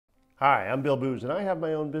Hi, I'm Bill Booz and I have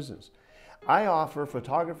my own business. I offer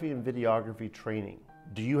photography and videography training.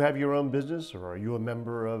 Do you have your own business or are you a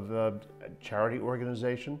member of a charity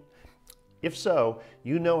organization? If so,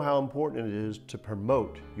 you know how important it is to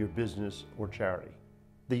promote your business or charity.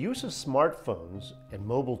 The use of smartphones and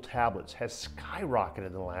mobile tablets has skyrocketed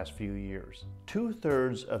in the last few years.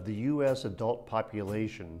 2/3 of the US adult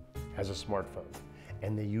population has a smartphone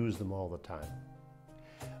and they use them all the time.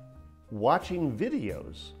 Watching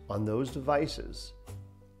videos on those devices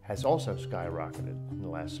has also skyrocketed in the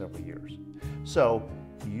last several years. So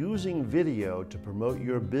using video to promote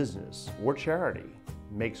your business or charity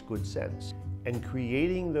makes good sense. And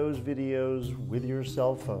creating those videos with your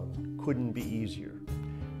cell phone couldn't be easier.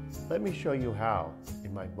 Let me show you how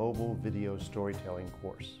in my mobile video storytelling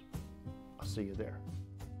course. I'll see you there.